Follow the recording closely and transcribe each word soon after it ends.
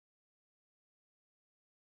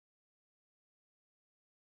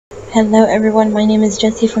Hello everyone, my name is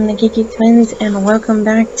Jessie from the GeekyTwins, and welcome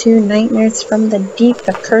back to Nightmares from the Deep,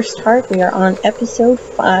 The Cursed Heart. We are on episode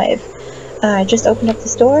 5. I just opened up the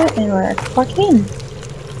store and we're walking in.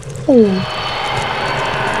 Ooh.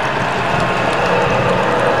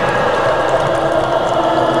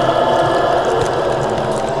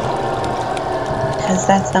 Because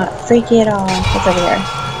that's not freaky at all. What's over here?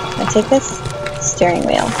 Can I take this? Steering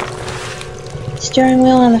wheel. Steering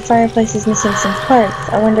wheel on the fireplace is missing some parts.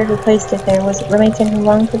 I wonder who placed it there. Was it Remington who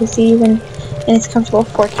longed for the sea even in its comfortable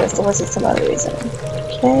fortress, or was it some other reason?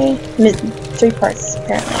 Okay. 3 parts,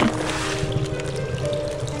 apparently.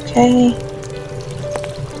 Okay.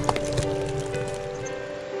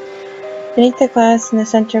 Beneath the glass in the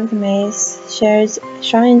center of the maze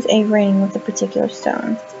shines a ring with a particular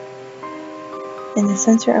stone. In the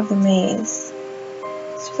center of the maze.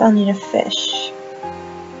 So I'll need a fish.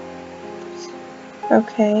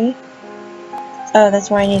 Okay. Oh, that's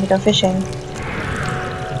why I need to go fishing.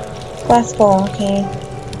 Glass bowl, okay.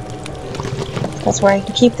 That's where I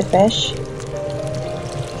can keep the fish.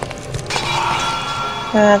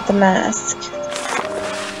 The mask.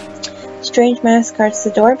 Strange mask guards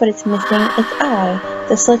the door, but it's missing its eye.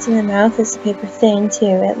 The slits in the mouth is paper thin, too.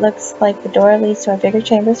 It looks like the door leads to a bigger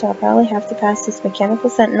chamber, so I'll probably have to pass this mechanical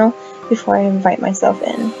sentinel before I invite myself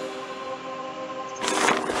in.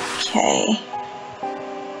 Okay.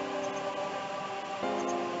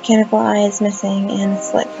 Mechanical eye is missing and a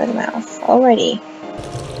slit for the mouth. Alrighty.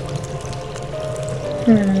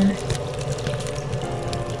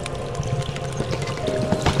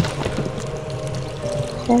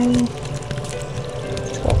 Okay.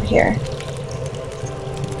 Let's go over here.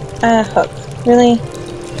 Hook. Really?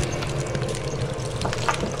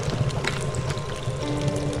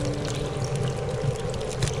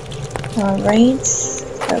 Alright.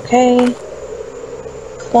 Okay.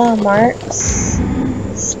 Claw marks.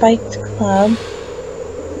 Spiked club.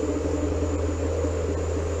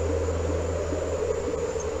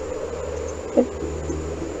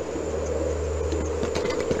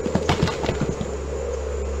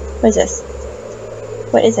 What is this?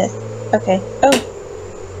 What is this? Okay. Oh!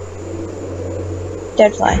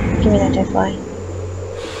 Dead fly. Give me that dead fly.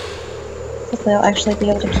 Hopefully I'll actually be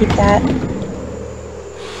able to keep that.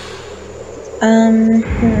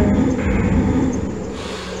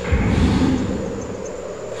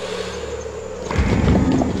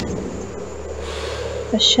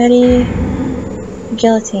 Machete,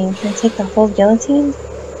 guillotine. Can I take the whole guillotine?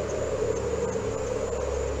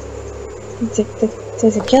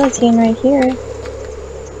 There's a guillotine right here.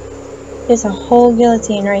 There's a whole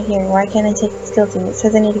guillotine right here. Why can't I take this guillotine? It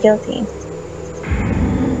says I need a guillotine.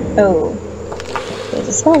 Oh. There's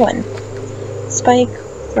a small one. Spike,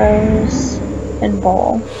 rose, and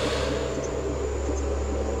bowl.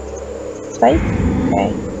 Spike?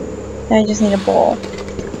 Okay. Now I just need a bowl.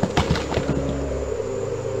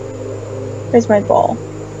 Where's my bowl?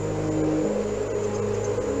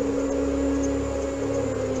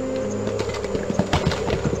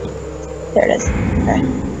 There it is. Okay.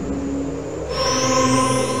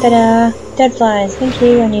 Ta-da! Dead flies. Thank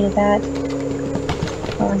you. I needed that.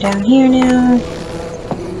 Going down here now.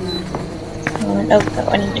 Oh, no,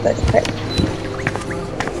 I need to go to the crypt.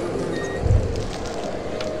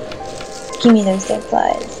 Give me those dead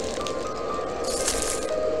flies.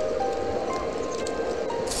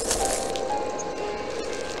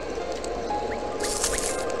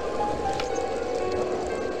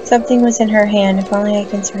 Something was in her hand, if only I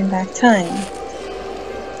can turn back time.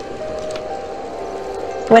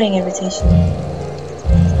 Wedding invitation.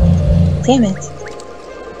 Damn it.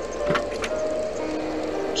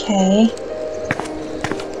 Okay.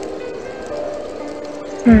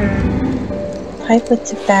 Pipe with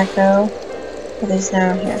tobacco. Oh, there's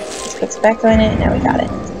now here. Let's put tobacco in it, now we got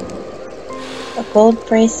it. A gold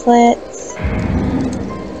bracelet.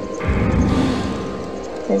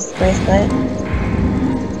 There's the bracelet.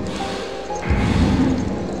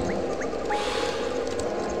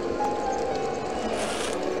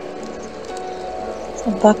 A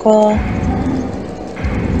buckle,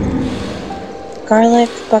 garlic,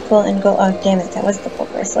 buckle, and gold. Oh, damn it, that was the gold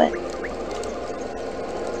bracelet.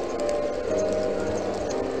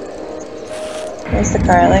 There's the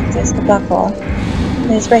garlic, there's the buckle,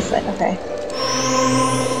 there's the bracelet, okay.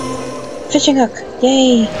 Fishing hook!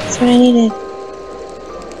 Yay! That's what I needed.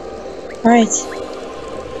 Alright.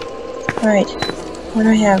 Alright. What do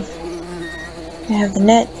I have? I have the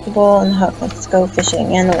net, the bowl, and the hook. Let's go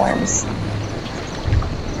fishing, and the worms.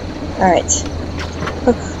 Alright.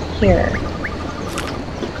 Hook here.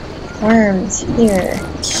 Worms here.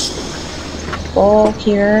 Bowl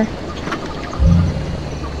here.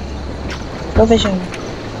 Go fishing.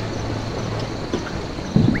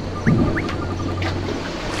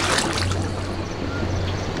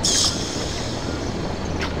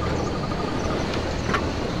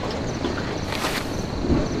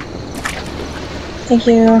 Thank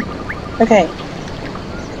you. Okay.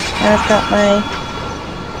 Now I've got my...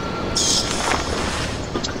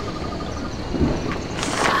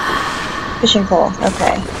 fishing pole.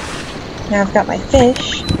 Okay. Now I've got my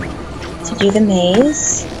fish to do the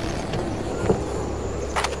maze.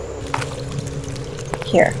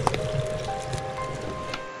 Here.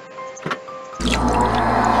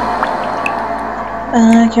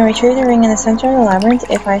 Can retrieve the ring in the center of the labyrinth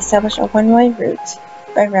if I establish a one-way route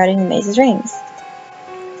by routing the maze's rings.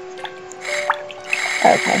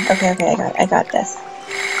 Okay, I got this.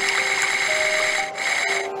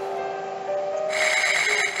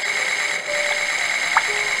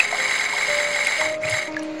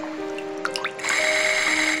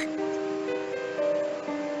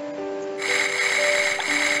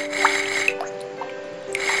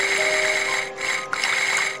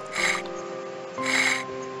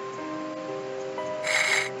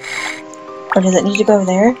 Or does it need to go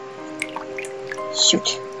there?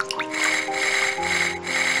 Shoot.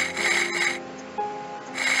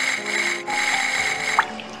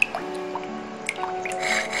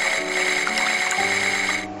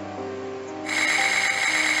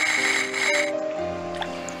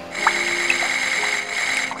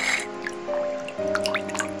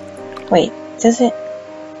 Wait, does it?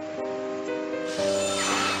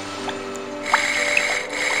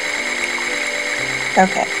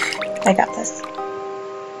 Okay, I got this.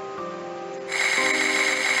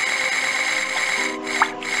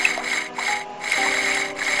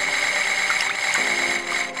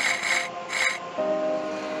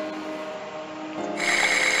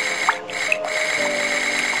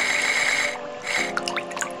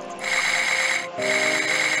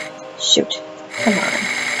 Shoot, come on.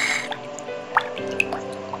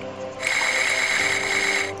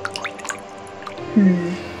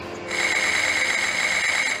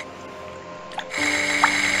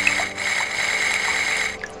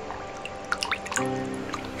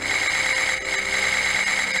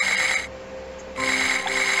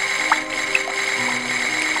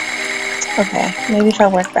 Okay, maybe if I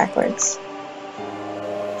work backwards.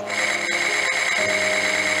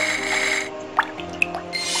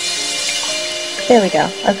 There we go,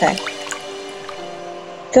 okay.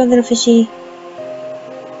 Go, little fishy.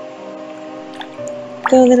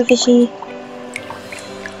 Go, little fishy.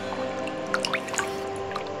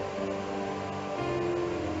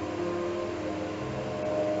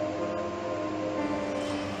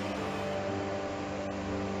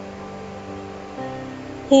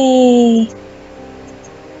 Yay!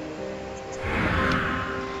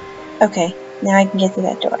 Okay, now I can get through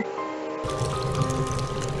that door.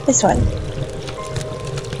 This one.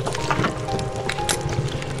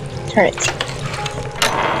 Turret.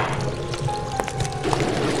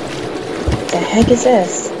 What the heck is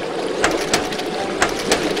this?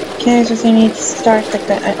 Okay, I just need to start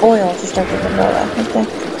the oil to start the gondola.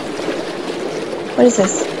 What is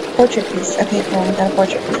this? Portrait piece. Okay, cool, I got a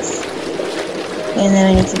portrait piece. And then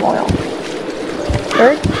I need some oil.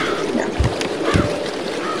 Bird? No.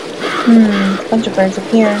 A bunch of birds up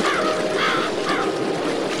here.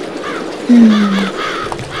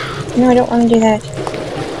 No, I don't want to do that.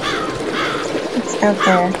 It's out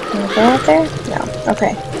there. Can I go out there? No.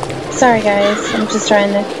 Okay. Sorry guys, I'm just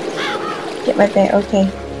trying to get my bait. Okay.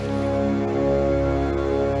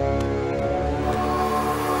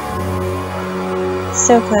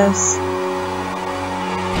 So close.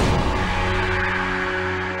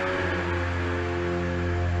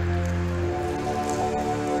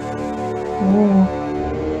 Ooh.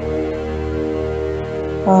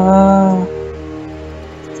 Oh.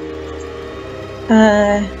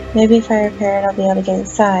 Maybe if I repair it, I'll be able to get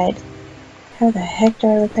inside. How the heck do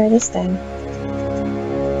I repair this thing?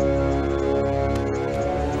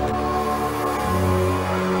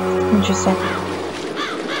 Interesting.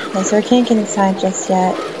 Okay, so I can't get inside just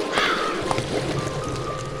yet.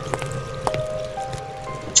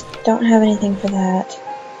 Don't have anything for that.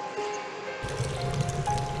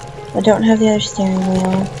 I don't have the other steering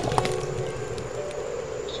wheel.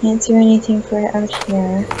 Can't do anything for it out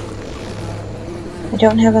here. I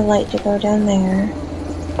don't have a light to go down there.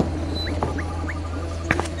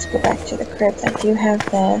 Let's go back to the crypt. I do have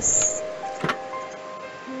this.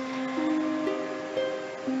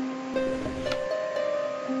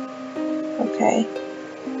 Okay.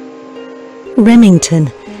 Remington.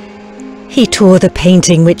 He tore the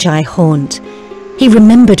painting which I haunt. He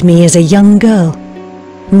remembered me as a young girl.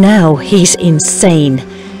 Now he's insane,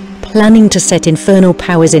 planning to set infernal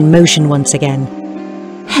powers in motion once again.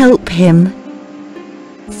 Help him.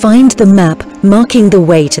 Find the map marking the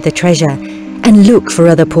way to the treasure, and look for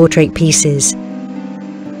other portrait pieces.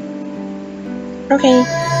 Okay.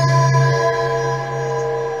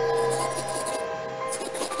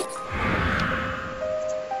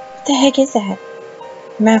 the heck is that?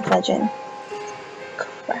 Map legend.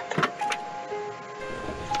 Crap.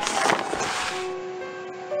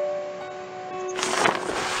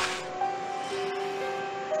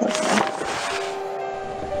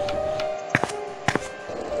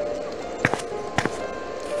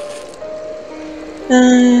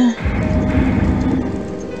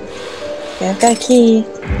 Okay, I've got a key.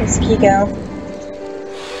 Where's the key go?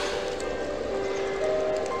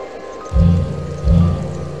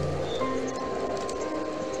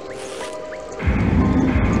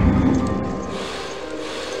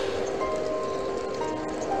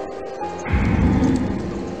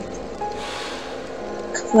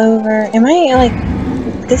 Clover. Am I, like,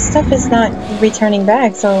 this stuff is not returning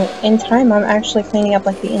back, so in time I'm actually cleaning up,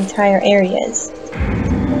 like, the entire areas.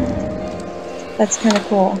 That's kind of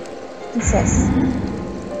cool. What's this?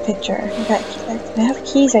 Picture. I have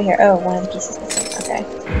keys right here. Oh, one of the keys is missing. Okay.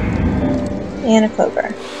 And a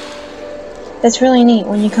clover. That's really neat.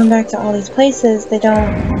 When you come back to all these places, they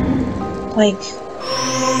don't, like,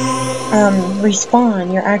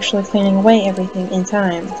 respawn. You're actually cleaning away everything in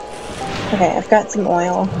time. Okay, I've got some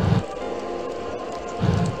oil.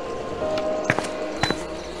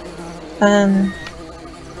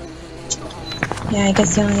 Yeah, I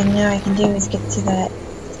guess the only thing now I can do is get to that.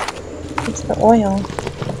 Get to the oil.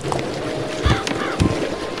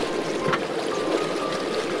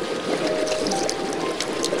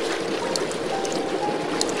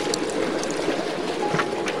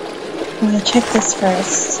 I'm gonna check this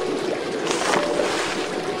first.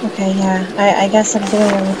 Okay, yeah, I guess I'm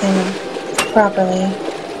doing everything properly.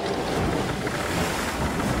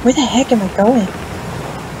 Where the heck am I going?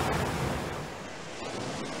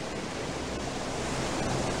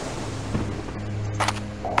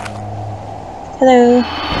 Hello.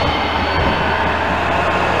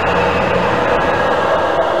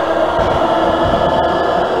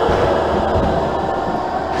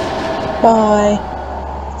 Bye.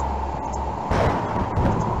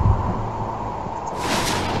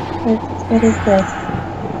 What is this?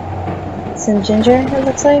 Some ginger, it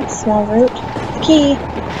looks like. Small root. The key.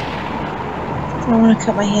 I don't want to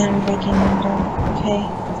cut my hand breaking window. Okay.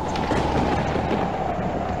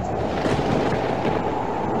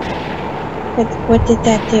 What did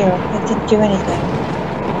that do? It didn't do anything.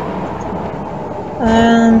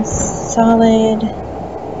 Solid.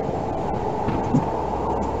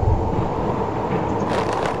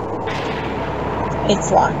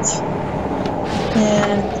 It's locked.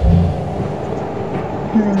 And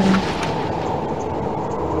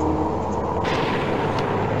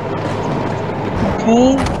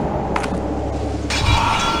okay.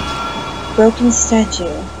 Broken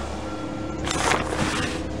statue.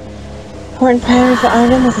 Important powerful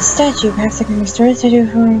item with a statue. Perhaps I can restore the statue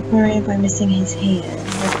from Mario by missing his hand.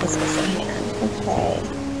 With this missing hand. Okay.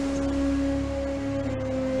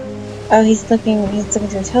 Oh, he's looking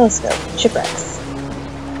through a telescope. Shipwrecks.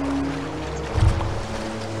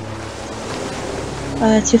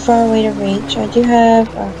 Too far away to reach. I do have...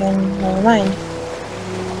 Okay, never mind.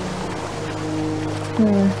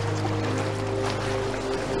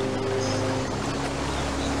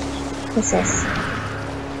 What's this?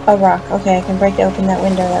 A rock. Okay, I can break open that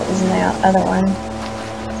window that was in the other one.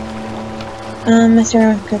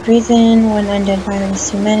 Mr. Good reason. One undead fire is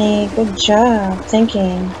too many. Good job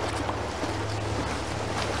thinking.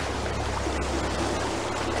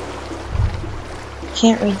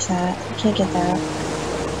 Can't reach that. I can't get that.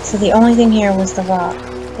 So the only thing here was the rock,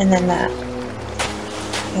 and then that.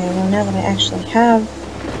 Okay, well now that I actually have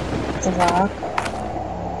the rock,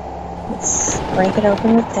 let's break it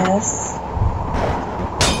open with this.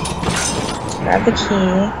 Grab the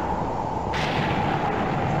key,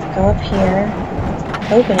 go up here,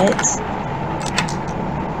 open it,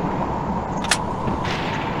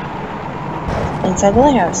 inside the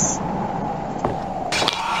lighthouse.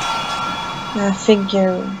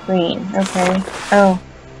 Figurine, okay. Oh,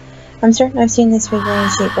 I'm certain I've seen this figurine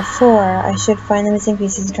shape before. I should find the missing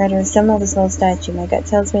pieces and try to assemble this little statue. My gut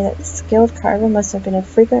tells me that the skilled carver must have been a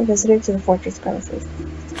frequent visitor to the fortress premises.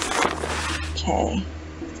 Okay.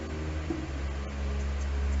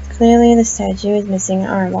 Clearly the statue is missing an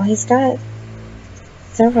arm. Well, he's got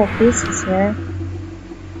several pieces here.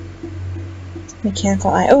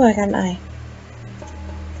 Mechanical eye. Oh, I got an eye.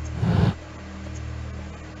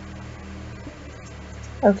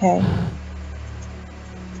 Okay.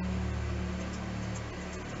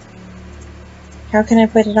 How can I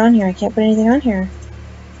put it on here? I can't put anything on here.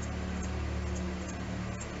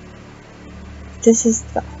 This is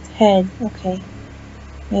the head. Okay.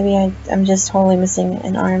 Maybe I'm just totally missing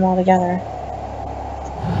an arm altogether.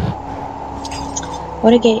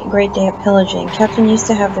 What a great day of pillaging. Captain used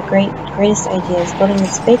to have the greatest ideas. Building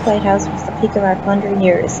this fake lighthouse was the peak of our plunder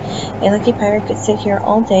years. A lucky pirate could sit here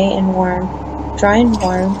all day and dry and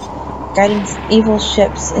warm, guiding evil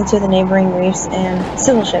ships into the neighboring reefs and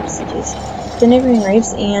the neighboring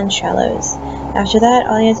reefs and shallows. After that,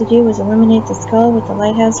 all he had to do was illuminate the skull with the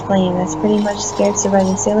lighthouse flame. That's pretty much scared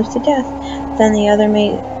surviving sailors to death. Then the other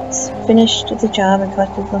mates finished the job and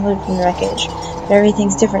collected the loot from the wreckage. But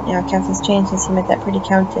everything's different now. Captain's changed since he met that pretty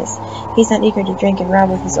countess. He's not eager to drink and rob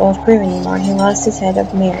with his old crew anymore. He lost his head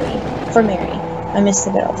for Mary. I miss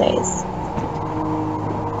the good old days.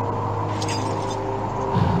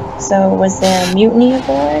 So, was there a mutiny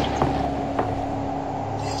aboard?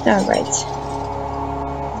 Alright.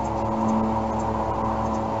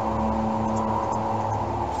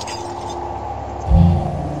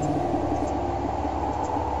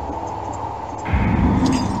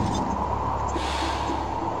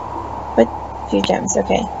 Few gems,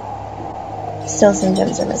 okay. Still some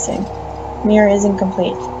gems are missing. Mirror isn't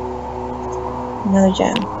complete. Another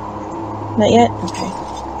gem. Not yet? Okay.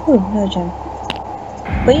 Ooh, another gem.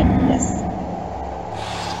 Complete? Yes.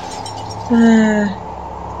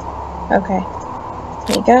 Okay.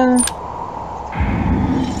 There you go.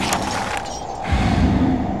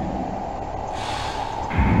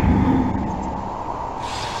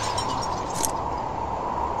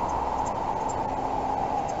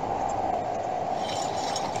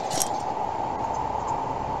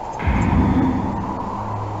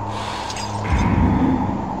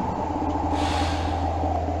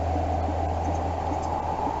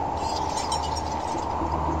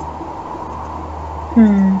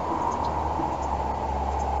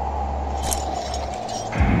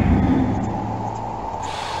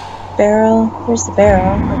 Barrel. Where's the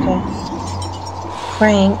barrel? Okay.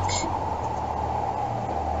 Crank.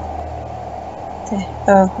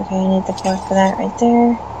 Oh, okay, I need the cork for that right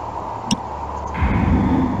there.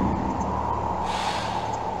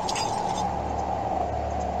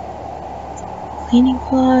 Cleaning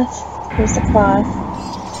cloth. Where's the cloth?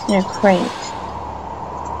 And a crank.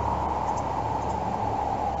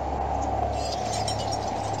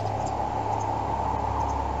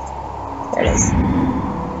 There it is.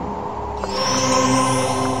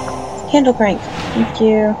 Handle crank. Thank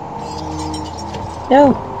you.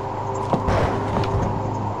 No.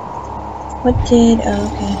 What did... oh,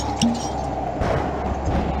 okay.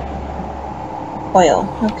 Oil.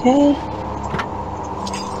 Okay.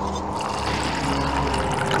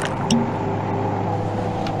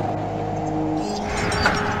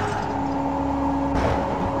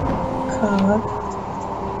 Cog.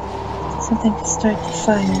 Something to start the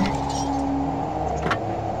fire.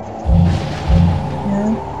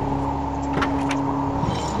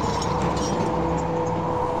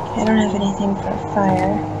 I don't have anything for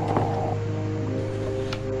fire.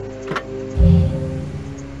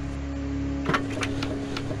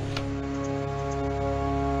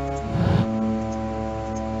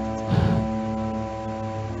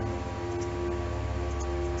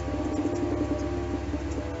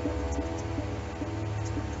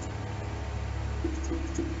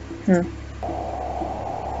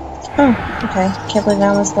 Oh, okay. Can't believe I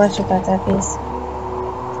almost electric got that piece.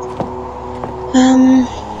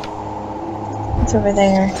 What's over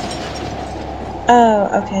there? Oh,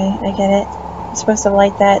 okay, I get it. I'm supposed to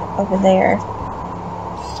light that over there.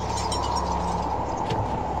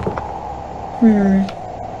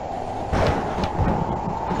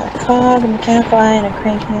 Got a cog, a mechanical eye, and a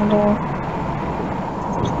crank handle.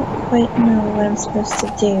 Don't quite know what I'm supposed to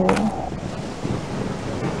do.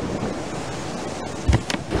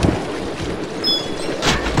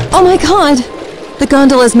 Oh my god! The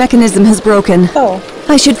gondola's mechanism has broken. Oh.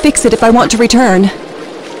 I should fix it if I want to return.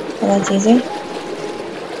 Well, that's easy.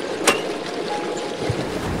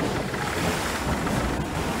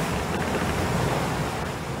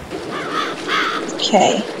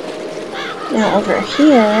 Okay. Now over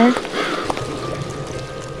here,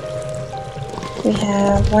 we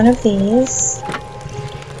have one of these.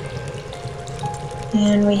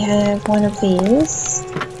 And we have one of these.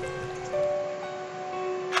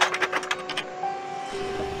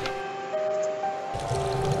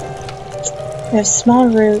 We have small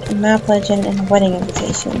root, a map legend, and a wedding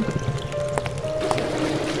invitation.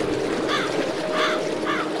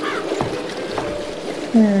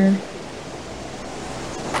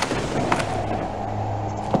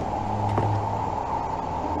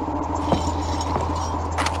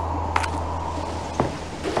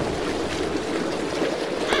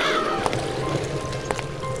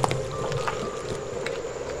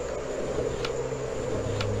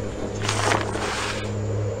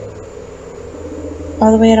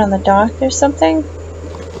 All the way out on the dock, there's something?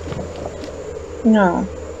 No.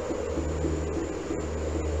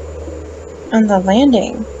 On the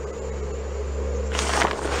landing.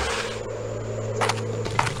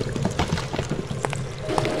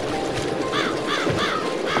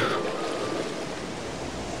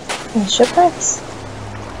 And shipwrecks?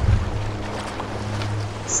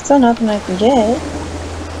 Still nothing I can get.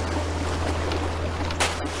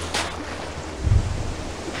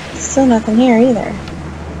 Still nothing here either.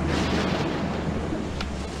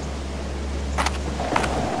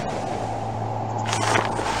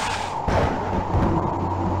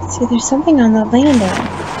 See, there's something on the landing.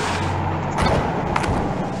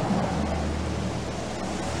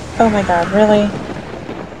 Oh my god, really?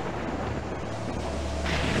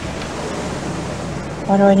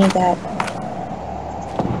 Why do I need that?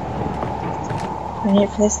 Do I need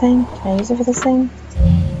it for this thing? Can I use it for this thing?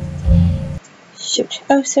 Shoot.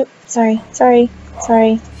 Oh, so sorry. Okay.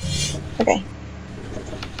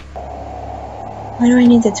 Why do I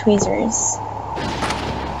need the tweezers?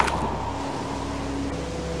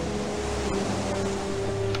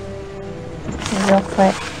 Real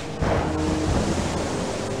quick.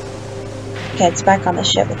 Okay, it's back on the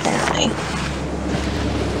ship apparently.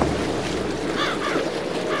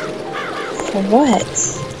 For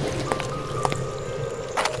what?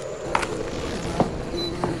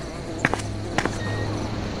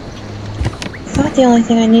 I thought the only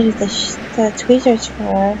thing I needed the tweezers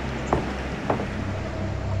for.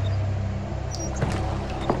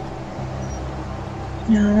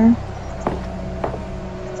 No.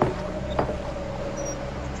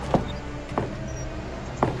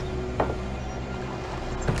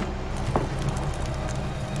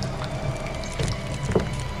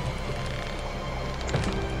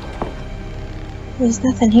 There's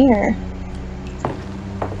nothing here.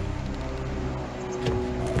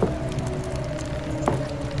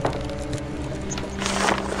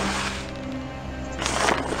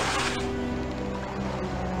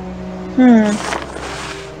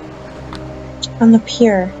 On the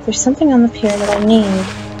pier. There's something on the pier that I need.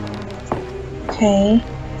 Okay.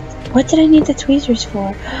 What did I need the tweezers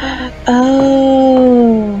for?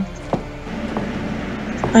 Oh!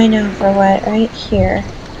 I know for what. Right here.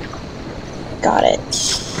 Got it.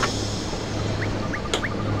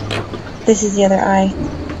 This is the other eye.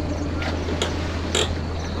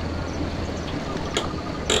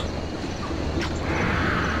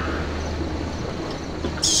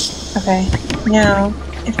 Okay, now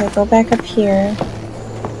if I go back up here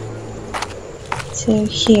to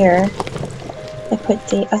here, I put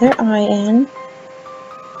the other eye in.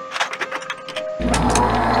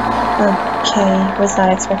 Okay, was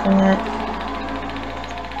not expecting that.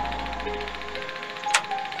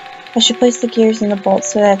 I should place the gears in the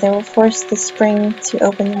bolts so that they will force the spring to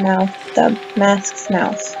open the mask's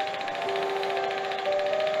mouth.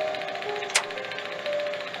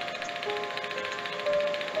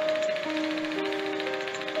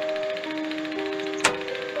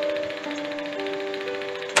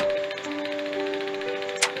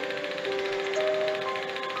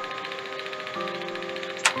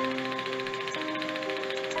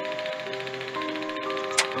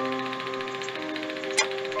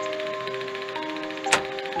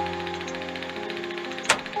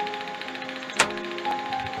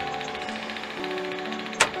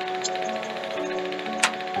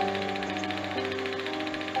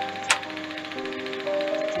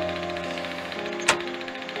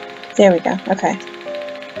 There we go. Okay.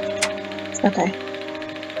 Okay.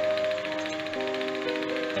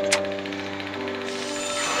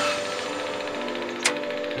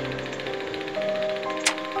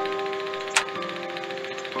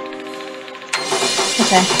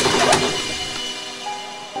 Okay.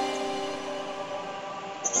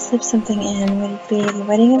 To slip something in, would it be the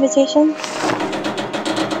wedding invitation?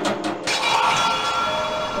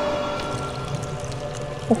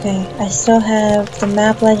 Okay, I still have the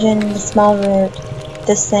map legend, the small route,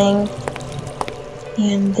 this thing,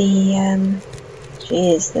 and the,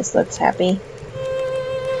 jeez, this looks happy.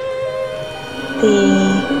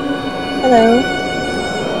 Hello.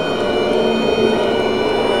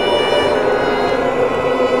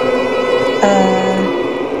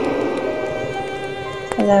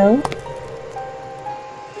 Hello?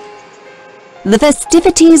 The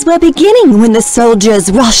festivities were beginning when the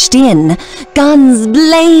soldiers rushed in, guns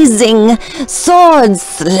blazing, swords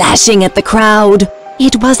slashing at the crowd.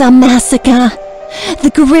 It was a massacre,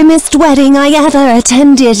 the grimmest wedding I ever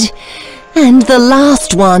attended, and the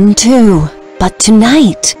last one too. But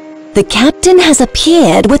tonight, the captain has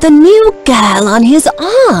appeared with a new girl on his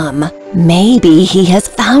arm. Maybe he has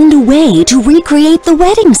found a way to recreate the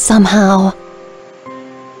wedding somehow.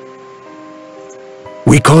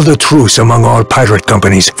 We called a truce among all pirate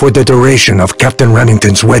companies for the duration of Captain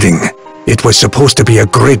Remington's wedding. It was supposed to be a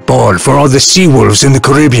great ball for all the sea wolves in the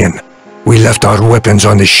Caribbean. We left our weapons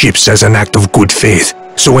on the ships as an act of good faith,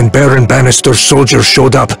 so when Baron Bannister's soldiers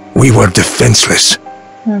showed up, we were defenseless.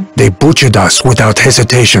 They butchered us without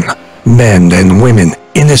hesitation, men and women,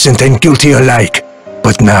 innocent and guilty alike.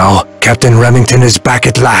 But now, Captain Remington is back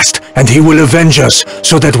at last, and he will avenge us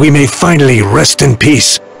so that we may finally rest in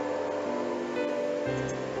peace.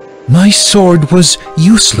 My sword was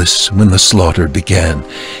useless when the slaughter began.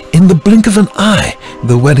 In the blink of an eye,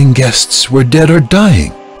 the wedding guests were dead or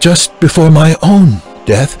dying. Just before my own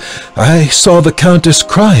death, I saw the Countess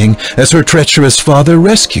crying as her treacherous father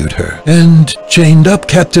rescued her, and chained up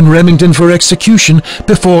Captain Remington for execution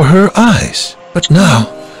before her eyes. But now,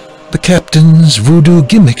 the Captain's voodoo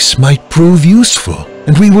gimmicks might prove useful,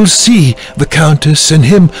 and we will see the Countess and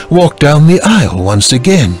him walk down the aisle once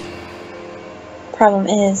again. Problem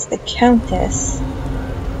is, the Countess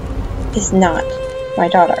is not my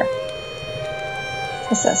daughter.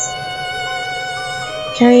 What's this?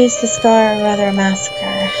 Carries the scar, or rather a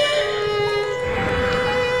massacre.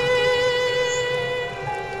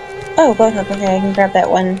 Oh, boat hook. Okay, I can grab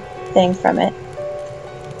that one thing from it.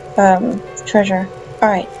 Treasure.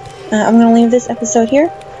 Alright, I'm gonna leave this episode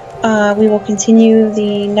here. We will continue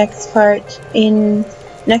the next part in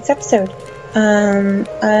next episode.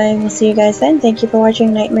 I will see you guys then. Thank you for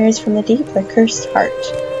watching Nightmares from the Deep, The Cursed Heart.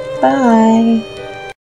 Bye!